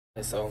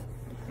So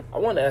I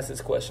want to ask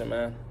this question,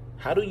 man.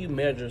 How do you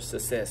measure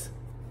success?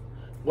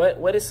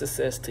 What is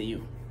success to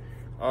you?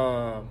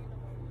 I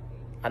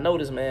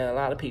noticed, man, a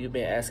lot of people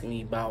been asking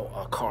me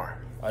about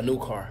a new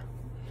car.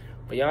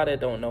 But y'all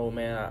that don't know,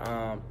 man,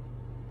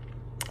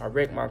 I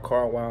wrecked my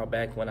car a while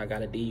back when I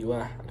got a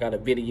DUI. I got a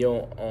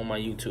video on my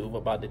YouTube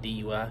about the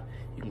DUI.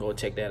 You can go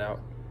check that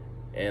out.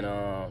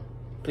 And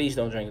please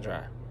don't drink and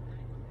drive.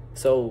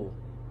 So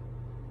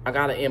I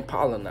got an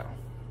Impala now.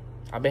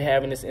 I've been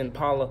having this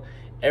Impala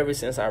ever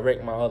since I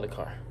wrecked my other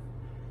car.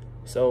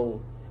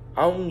 So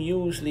I'm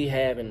usually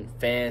having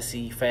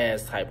fancy,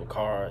 fast type of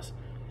cars.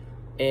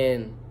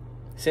 And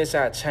since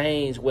I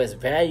changed what's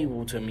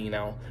valuable to me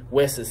now,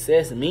 what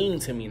success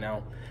means to me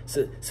now,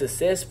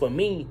 success for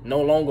me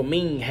no longer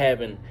mean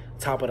having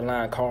top of the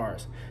line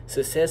cars.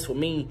 Success for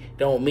me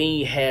don't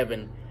mean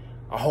having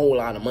a whole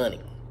lot of money.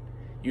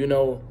 You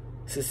know,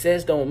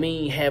 success don't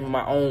mean having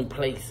my own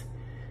place.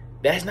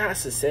 That's not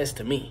success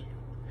to me.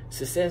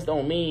 Success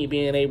don't mean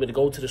being able to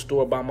go to the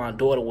store, buy my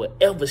daughter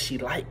whatever she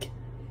like.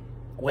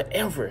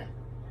 Whatever.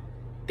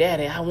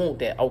 Daddy, I want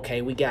that.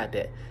 Okay, we got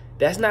that.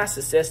 That's not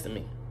success to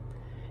me.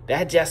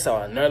 That's just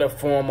another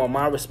form of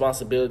my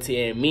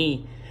responsibility and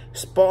me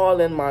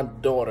spoiling my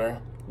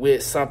daughter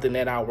with something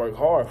that I work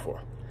hard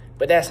for.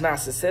 But that's not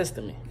success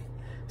to me.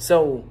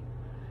 So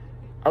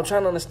I'm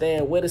trying to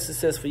understand, what is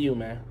success for you,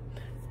 man?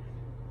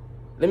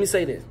 Let me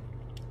say this.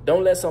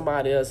 Don't let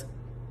somebody else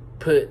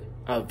put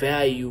a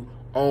value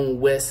on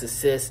what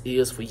success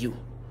is for you.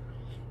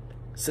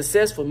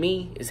 Success for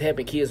me is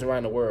helping kids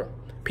around the world.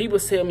 People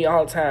tell me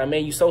all the time,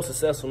 man, you so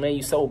successful, man,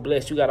 you so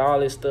blessed, you got all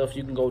this stuff,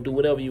 you can go do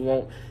whatever you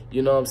want.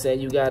 You know what I'm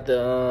saying? You got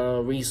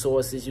the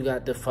resources, you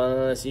got the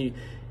funds.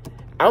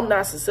 I'm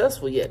not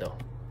successful yet, though.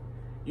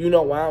 You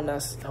know why I'm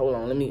not? Hold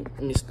on, let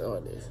me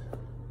start this.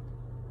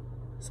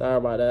 Sorry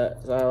about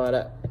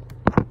that.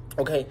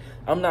 Okay,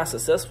 I'm not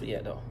successful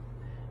yet, though.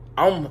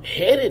 I'm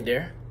headed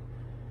there.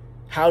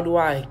 How do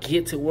I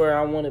get to where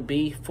I want to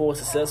be for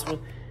successful?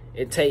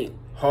 It take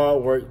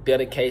hard work,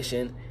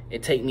 dedication.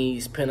 It take me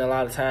spending a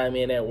lot of time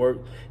in at work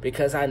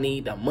because I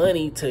need the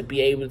money to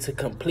be able to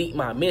complete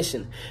my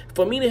mission.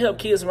 For me to help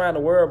kids around the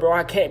world, bro,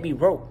 I can't be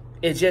broke.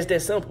 It's just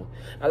that simple.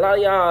 A lot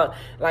of y'all,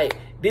 like,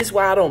 this is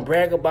why I don't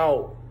brag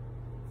about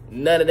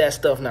none of that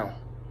stuff now.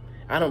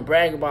 I don't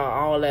brag about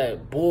all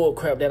that bull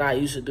crap that I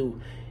used to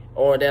do,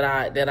 or that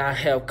I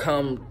have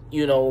come,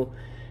 you know,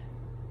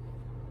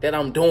 that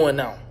I'm doing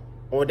now,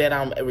 or that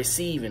I'm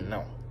receiving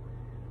now.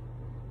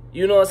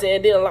 You know what I'm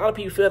saying? Then a lot of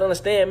people fail to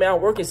understand, man,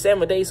 I'm working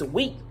 7 days a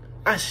week.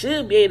 I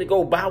should be able to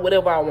go buy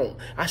whatever I want.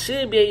 I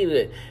should be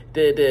able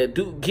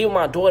to give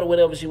my daughter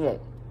whatever she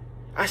wants.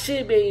 I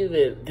should be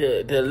able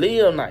to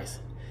live nice,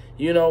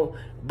 you know.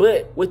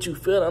 But what you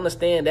fail to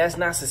understand, that's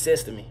not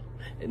success to me.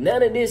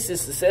 None of this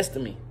is success to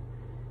me.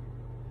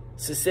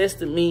 Success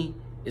to me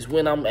is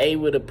when I'm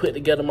able to put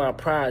together my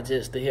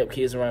projects to help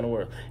kids around the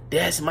world.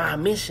 That's my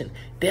mission.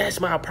 That's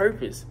my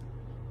purpose.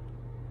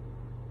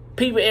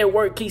 People at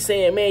work keep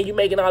saying, man, you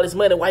making all this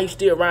money, why you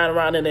still riding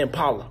around in an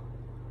Impala?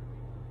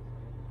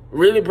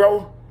 Really,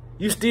 bro?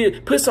 You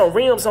still put some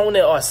rims on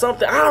there or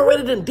something? I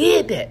already done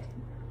did that.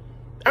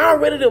 I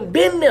already done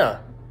been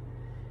there.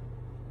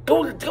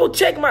 Go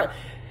check my...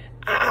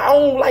 I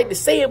don't like to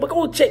say it, but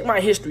go check my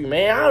history,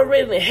 man. I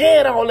already done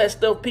had all that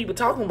stuff people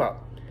talking about.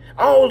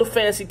 All the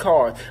fancy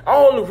cars,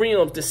 all the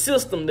rims, the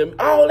system,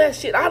 all that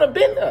shit. I done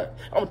been there.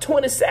 I'm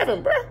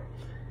 27, bro.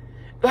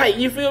 Like,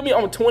 you feel me?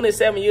 I'm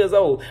 27 years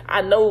old.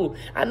 I know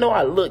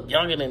I look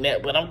younger than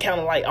that, but I'm kind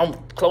of like, I'm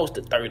close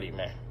to 30,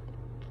 man.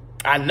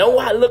 I know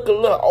I look a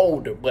little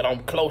older, but I'm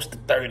close to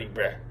 30,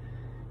 bro.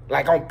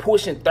 Like, I'm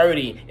pushing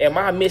 30, and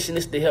my mission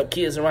is to help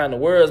kids around the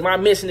world. My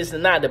mission is to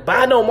not to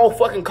buy no more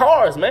fucking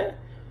cars, man.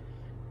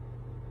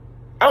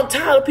 I'm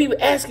tired of people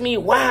asking me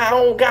why I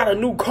don't got a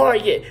new car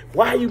yet.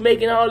 Why you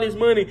making all this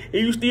money and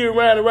you still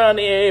riding around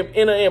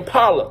in an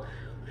Impala?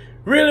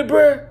 Really,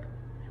 bro?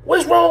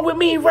 What's wrong with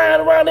me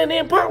riding around in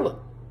an Impala?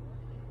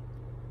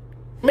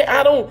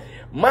 Man,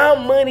 my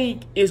money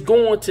is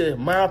going to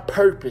my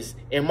purpose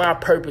and my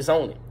purpose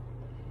only.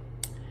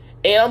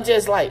 And I'm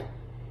just like,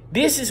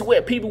 this is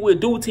what people will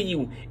do to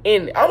you.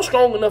 And I'm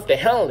strong enough to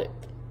handle it.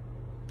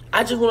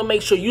 I just want to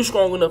make sure you're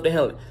strong enough to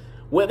handle it.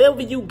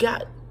 Whatever you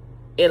got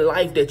in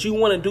life that you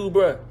want to do,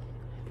 bro,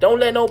 don't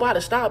let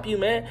nobody stop you,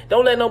 man.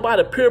 Don't let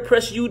nobody peer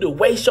pressure you to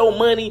waste your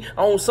money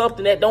on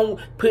something that don't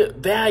put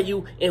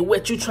value in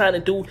what you trying to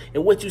do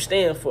and what you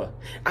stand for.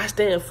 I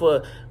stand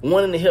for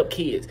wanting to help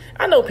kids.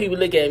 I know people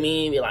look at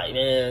me and be like,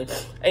 man,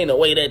 ain't no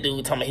way that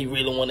dude talking about he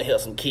really want to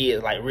help some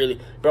kids. Like, really?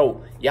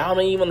 Bro, y'all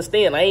don't even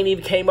understand. I ain't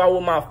even came out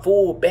with my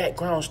full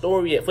background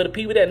story yet. For the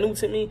people that new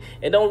to me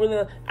and don't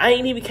really, I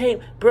ain't even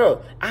came.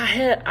 Bro,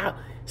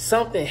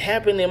 something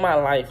happened in my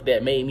life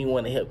that made me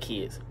want to help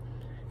kids.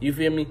 You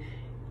feel me?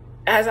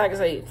 As I can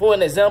say, for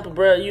an example,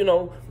 bro, you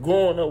know,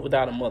 growing up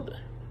without a mother.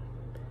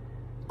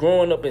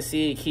 Growing up and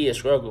seeing kids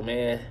struggle,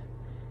 man.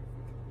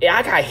 Yeah,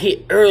 I got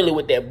hit early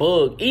with that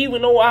bug.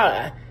 Even though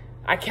I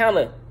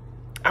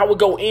would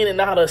go in and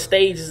out of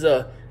stages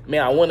of,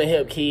 man, I want to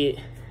help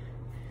kid.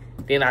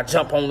 Then I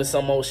jump on to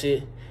some more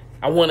shit.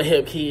 I want to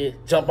help kids.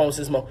 Jump on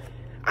some more.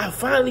 I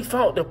finally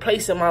found the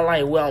place in my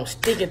life where I'm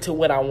sticking to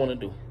what I want to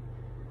do.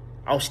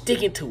 I'm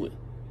sticking to it.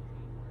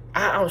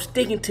 I'm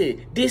sticking to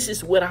it. This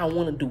is what I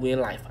want to do in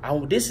life.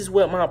 This is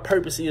what my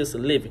purpose is to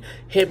living.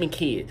 Helping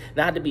kids.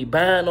 Not to be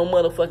buying no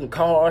motherfucking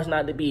cars.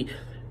 Not to be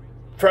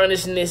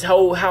furnishing this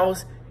whole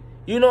house.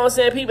 You know what I'm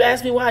saying? People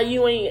ask me why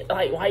you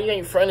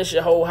ain't furnish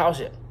your whole house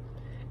yet.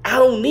 I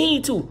don't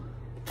need to.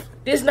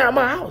 This is not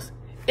my house.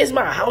 It's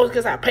my house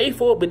because I pay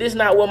for it, but this is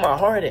not where my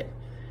heart at.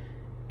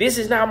 This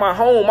is not my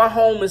home. My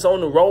home is on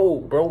the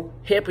road, bro.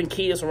 Helping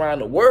kids around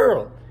the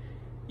world.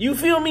 You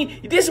feel me?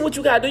 This is what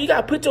you gotta do. You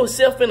gotta put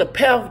yourself in a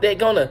path that's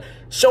gonna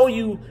show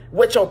you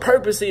what your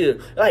purpose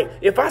is. Like,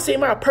 if I say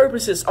my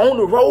purpose is on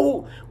the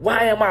road,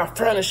 why am I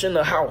furnishing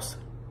the house?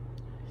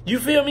 You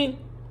feel me?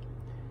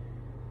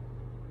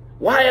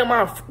 Why am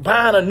I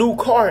buying a new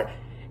car?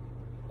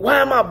 Why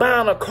am I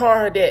buying a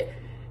car that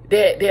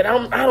I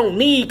don't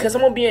need? Because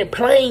I'm gonna be in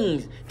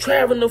planes,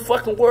 traveling the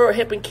fucking world,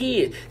 helping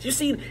kids. You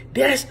see,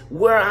 that's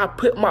where I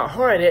put my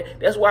heart at.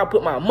 That's where I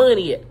put my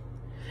money at.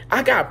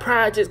 I got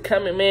projects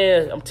coming,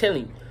 man. I'm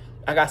telling you,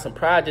 I got some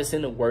projects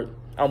in the work.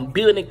 I'm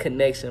building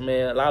connection,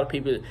 man. A lot of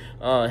people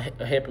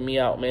helping me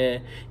out,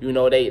 man. You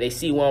know, they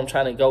see where I'm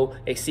trying to go.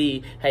 They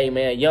see, hey,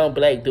 man, young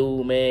black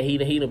dude, man. He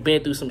done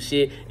been through some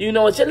shit. You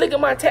know, just look at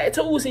my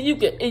tattoos and you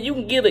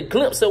can get a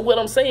glimpse of what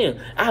I'm saying.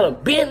 I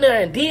done been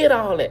there and did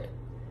all that.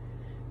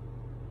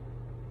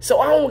 So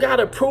I don't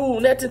gotta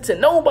prove nothing to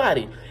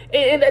nobody.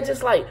 And that's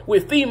just like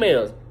with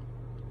females.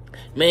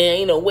 Man,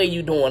 ain't no way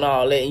you doing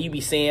all that and you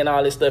be saying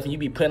all this stuff and you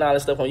be putting all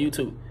this stuff on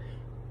YouTube.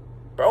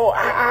 Bro,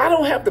 I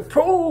don't have to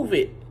prove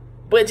it.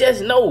 But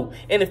just know,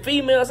 and the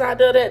females out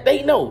there, that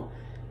they know.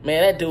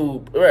 Man, that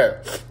dude,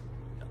 bruh,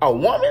 a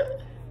woman?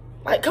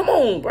 Like, come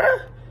on,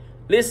 bruh.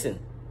 Listen,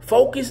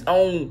 focus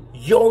on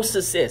your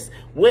success.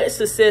 What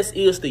success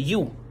is to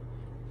you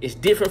is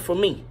different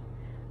from me.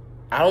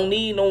 I don't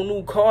need no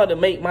new car to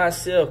make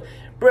myself,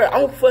 bruh,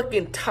 I'm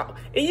fucking top.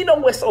 And you know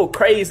what's so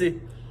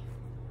crazy?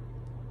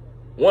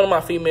 One of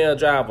my female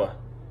driver,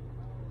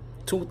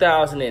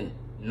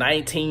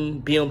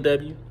 2019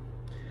 BMW.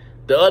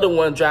 The other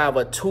one drive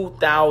a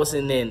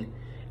 2000 and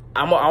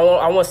I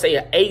want to say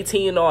an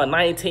 18 or a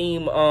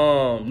 19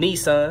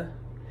 Nissan.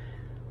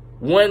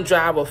 One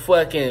driver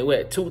fucking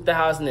what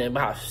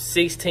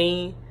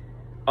 2016. She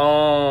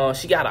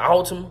got an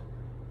Altima.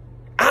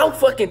 I'm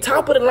fucking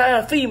top of the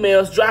line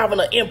females driving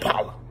an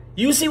Impala.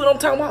 You see what I'm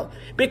talking about?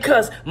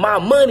 Because my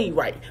money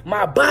right,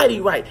 my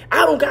body right.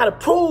 I don't gotta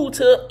prove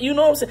to, you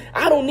know what I'm saying?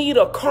 I don't need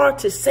a car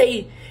to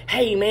say,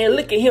 hey man,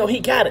 look at him, he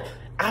got it.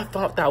 I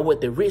found out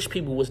what the rich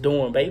people was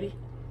doing, baby.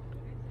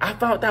 I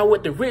found out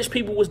what the rich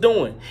people was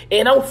doing.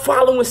 And I'm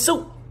following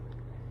suit.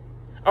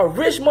 A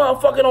rich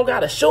motherfucker don't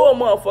gotta show a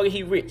motherfucker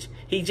he rich.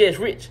 He just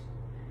rich.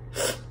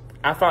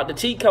 I found the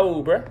cheat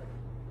code, bruh.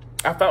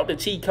 I found the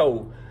cheat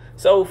code.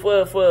 So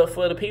for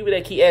the people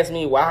that keep asking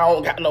me why I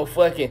don't got no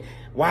fucking,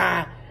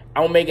 why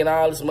I'm making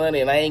all this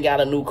money and I ain't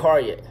got a new car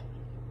yet.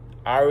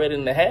 I already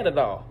done had it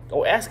all.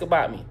 Go ask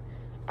about me.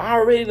 I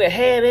already done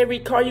had every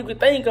car you could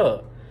think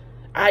of.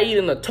 I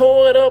either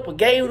tore it up or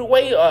gave it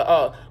away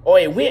or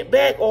it went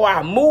back or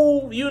I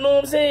moved, you know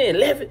what I'm saying?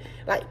 Left it.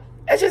 Like,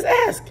 let's just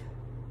ask.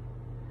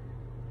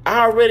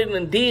 I already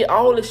done did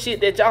all the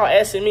shit that y'all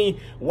asking me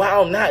why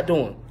I'm not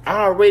doing.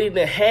 I already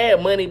done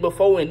had money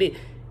before and did.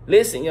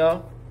 Listen,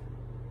 y'all.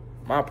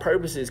 My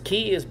purpose is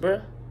kids,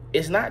 bruh.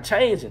 It's not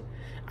changing.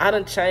 I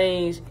done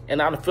changed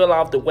and I done fell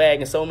off the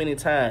wagon so many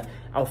times.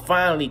 I'm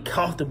finally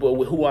comfortable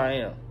with who I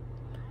am.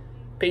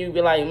 People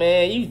be like,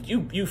 man,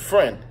 you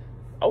friend.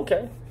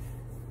 Okay.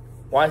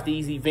 Watch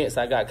these events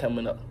I got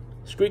coming up.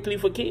 Strictly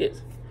for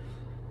kids.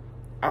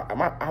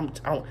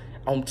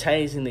 I'm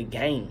changing the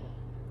game.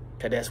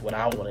 Cause that's what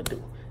I want to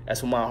do.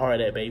 That's what my heart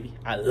at, baby.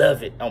 I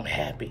love it. I'm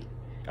happy.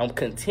 I'm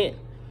content.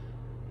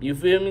 You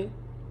feel me?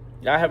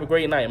 Y'all have a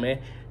great night, man.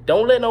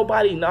 Don't let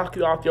nobody knock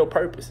you off your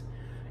purpose.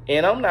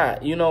 And I'm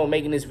not, you know,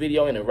 making this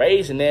video in a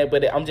rage and that,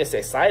 but I'm just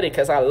excited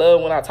because I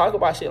love when I talk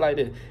about shit like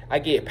this. I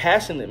get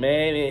passionate,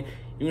 man. And,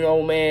 you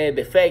know, man,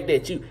 the fact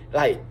that you,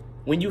 like,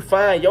 when you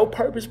find your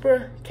purpose,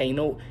 bro,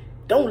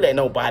 don't let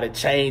nobody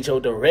change your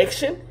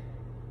direction.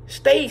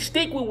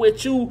 Stick with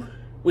what you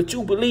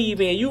believe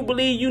in. You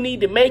believe you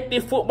need to make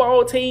this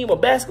football team, a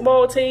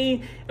basketball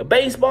team, a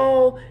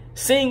baseball,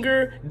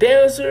 singer,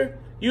 dancer,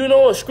 you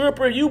know, a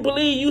scripper. You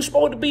believe you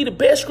supposed to be the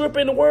best scripper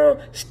in the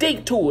world.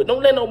 Stick to it.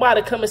 Don't let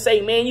nobody come and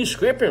say, man, you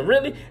scripting,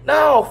 really?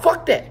 No,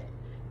 fuck that.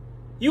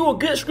 You a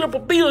good scripper,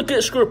 be a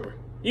good scripper.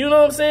 You know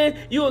what I'm saying?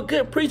 You a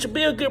good preacher,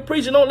 be a good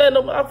preacher. Don't let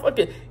nobody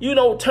fucking, you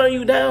know, turn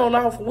you down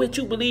off of what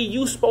you believe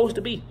you supposed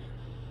to be.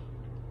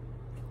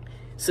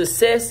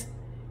 Success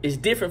is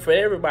different for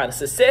everybody.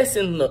 Success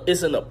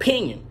is an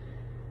opinion.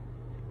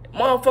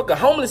 Motherfucker,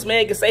 homeless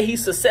man can say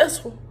he's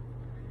successful.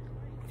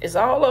 It's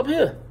all up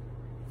here.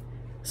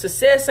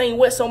 Success ain't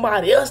what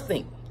somebody else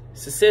think.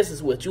 Success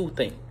is what you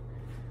think.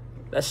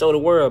 Let's show the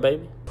world,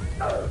 baby.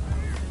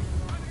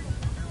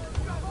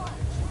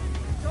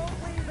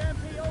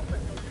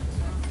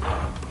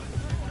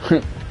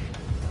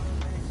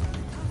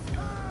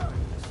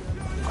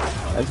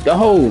 Let's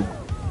go.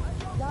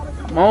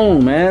 Come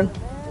on, man.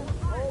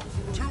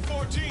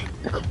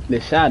 The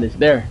shot is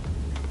there.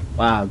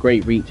 Wow,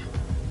 great reach.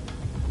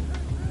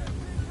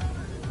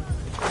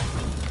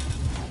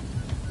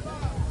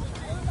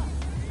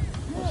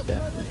 Most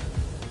definitely.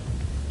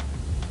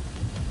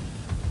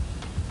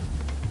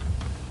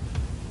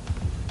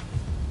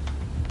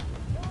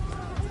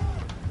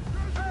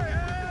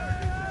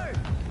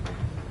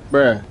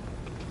 Bruh.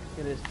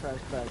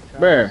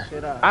 Bruh,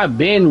 I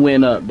been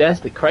went up. That's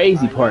the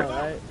crazy part. Know,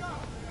 right?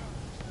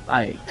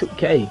 Like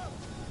 2K.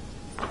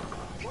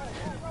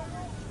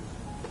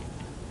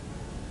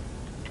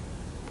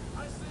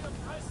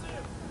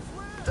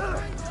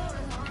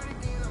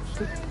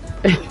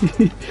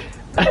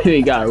 I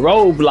ain't got a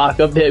roadblock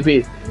up that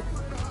bitch.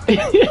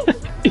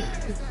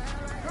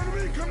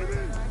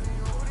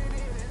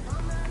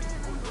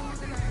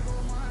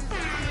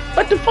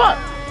 What the fuck?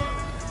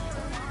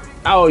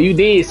 Oh, you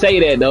did say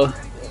that though.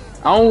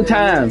 On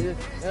time. Yeah,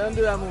 don't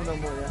do that move no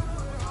more, yeah.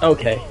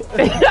 Okay.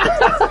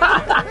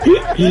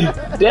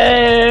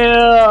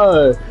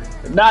 Damn.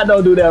 Not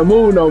don't do that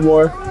move no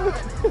more.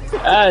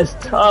 That's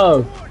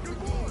tough.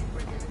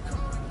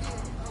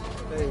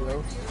 There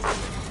you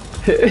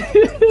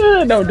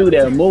go. Don't do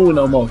that move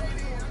no more.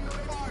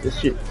 This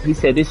shit, he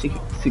said this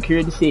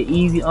security shit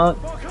easy,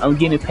 I'm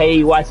getting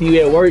paid watching you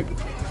at work.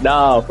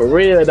 Nah, for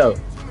real though.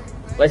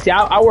 But see,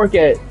 I work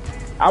at,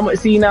 I'm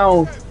see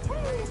now.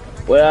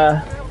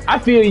 Well, I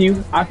feel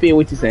you. I feel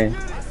what you're saying.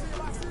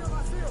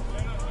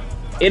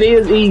 It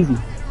is easy.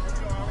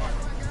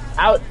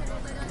 I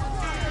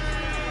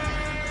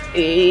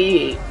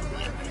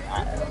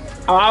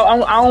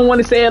don't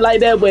want to say it like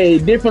that, but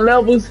at different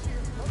levels,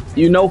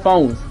 you know,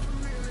 phones.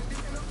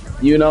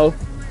 You know,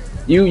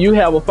 you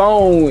have a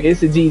phone.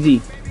 It's a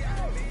GG.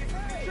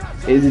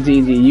 It's a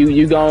GG.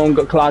 You gon'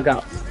 go clock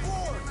out.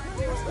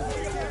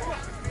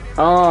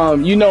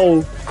 You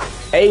know,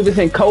 Avis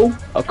and Co.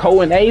 Or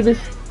Co and Avis,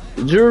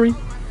 the jury.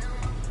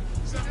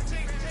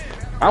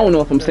 I don't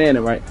know if I'm saying it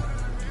right.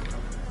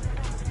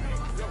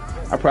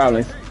 I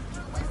probably.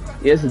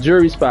 Yeah, it's a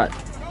jury spot.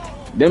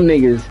 Them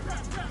niggas.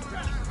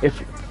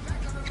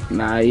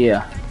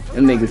 Yeah.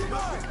 Them niggas.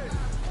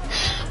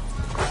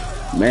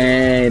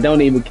 Man,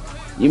 don't even.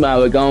 You might as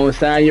well go and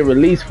sign your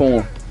release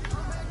form.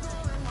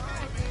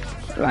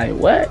 Like,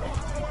 what?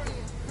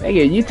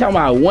 Nigga, you talking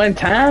about one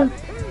time?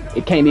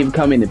 It can't even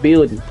come in the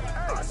building.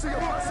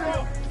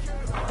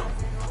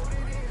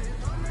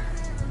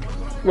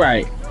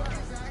 Right.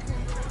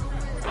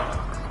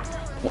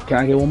 Can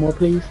I get one more,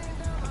 please?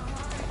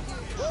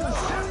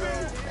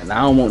 And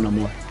I don't want no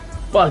more.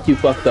 Fuck, you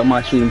fucked up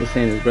my shooting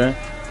percentage, bruh.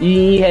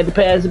 You had to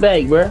pass it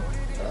back, bruh.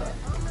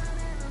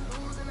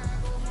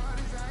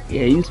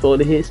 Yeah, you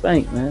supposed to hit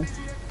Spank, man.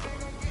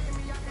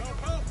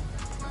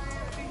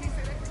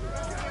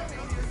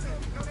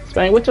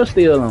 Spank, what your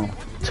steal on?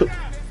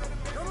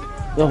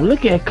 Yo,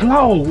 look at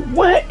Claude.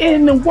 What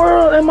in the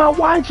world am I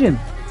watching?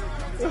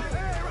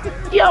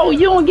 Yo,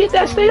 you don't get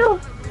that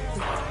steal?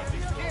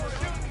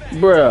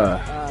 Bruh.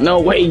 No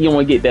way you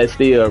don't get that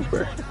steal,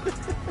 bruh.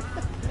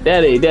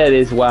 That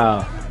is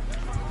wild.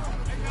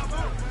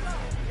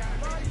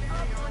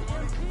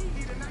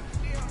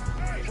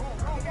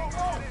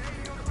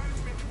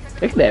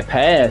 Look at that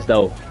pass,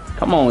 though.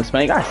 Come on,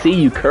 Spank. I see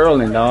you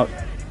curling, dog.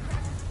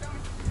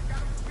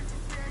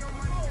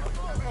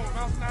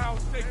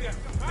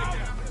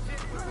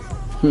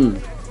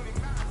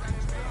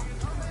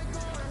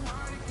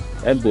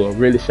 That boy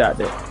really shot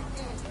that.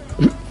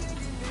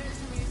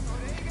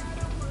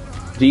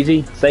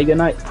 GG, say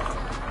goodnight.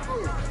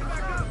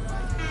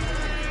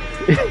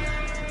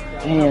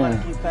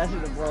 Damn. Keep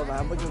passing the ball, man.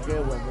 I'm looking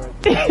good one, bro.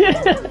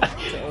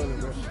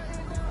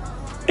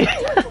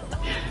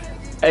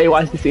 Hey,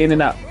 watch this in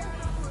and out.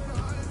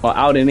 Or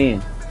out and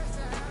in.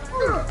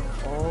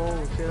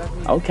 Oh, shit, that's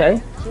me.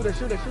 Okay. Shoot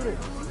it.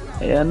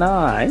 Yeah,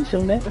 nah, I ain't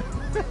shooting that.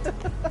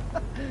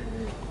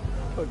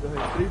 Oh, go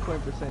ahead.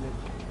 3-point percentage.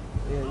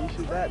 Yeah, you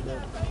shoot that, though.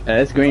 Yeah,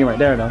 that's green right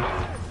there, though. Oh,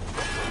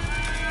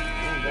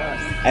 God.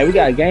 Hey, we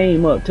got a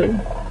game up, too.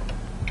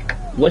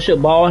 What's your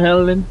ball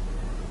handling?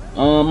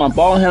 My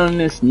ball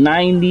handling is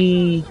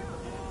 93.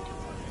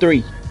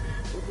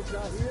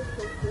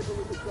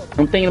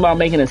 I'm thinking about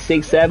making a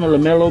 6'7"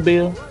 LaMelo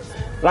build.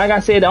 Like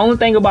I said, the only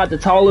thing about the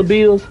taller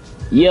builds,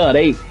 yeah,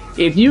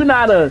 if you're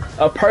not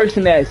a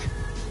person that's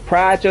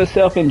pride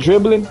yourself in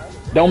dribbling,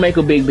 don't make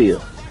a big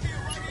build.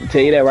 I'll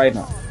tell you that right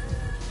now.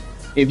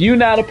 If you're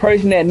not a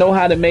person that know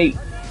how to make,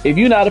 if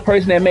you're not a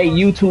person that make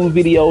YouTube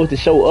videos to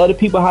show other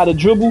people how to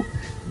dribble,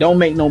 don't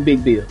make no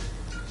big build.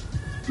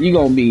 You're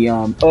gonna be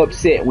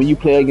upset when you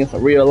play against a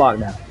real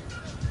lockdown.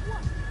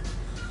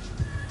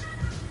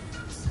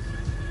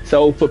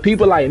 So for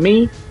people like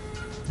me,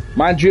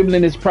 my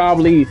dribbling is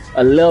probably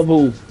a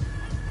level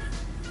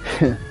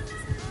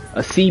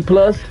a C+.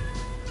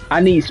 I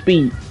need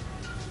speed.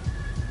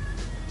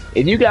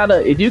 If you got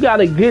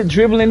a good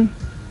dribbling,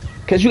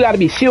 cause you gotta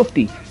be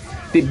shifty.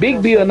 The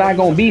big build not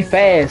gonna be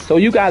fast, so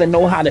you gotta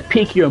know how to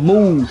pick your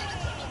moves.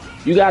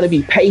 You gotta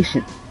be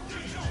patient.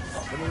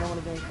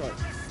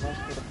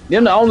 They're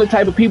the only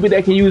type of people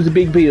that can use a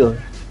big build.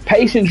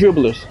 Patient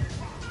dribblers,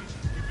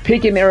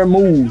 picking their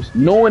moves,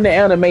 knowing the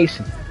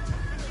animation.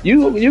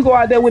 You go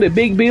out there with a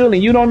big build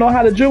and you don't know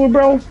how to dribble,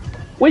 bro.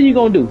 What you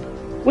gonna do?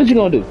 What you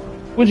gonna do?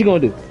 What you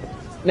gonna do?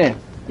 Nah,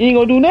 you ain't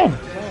gonna do nothing.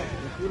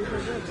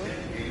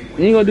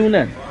 You ain't gonna do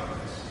nothing.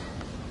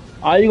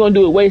 All you gonna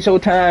do is waste your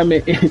time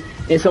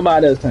and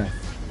somebody else's time.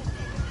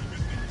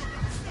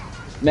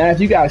 Now, if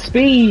you got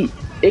speed,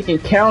 it can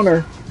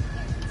counter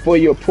for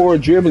your poor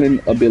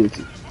dribbling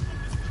ability.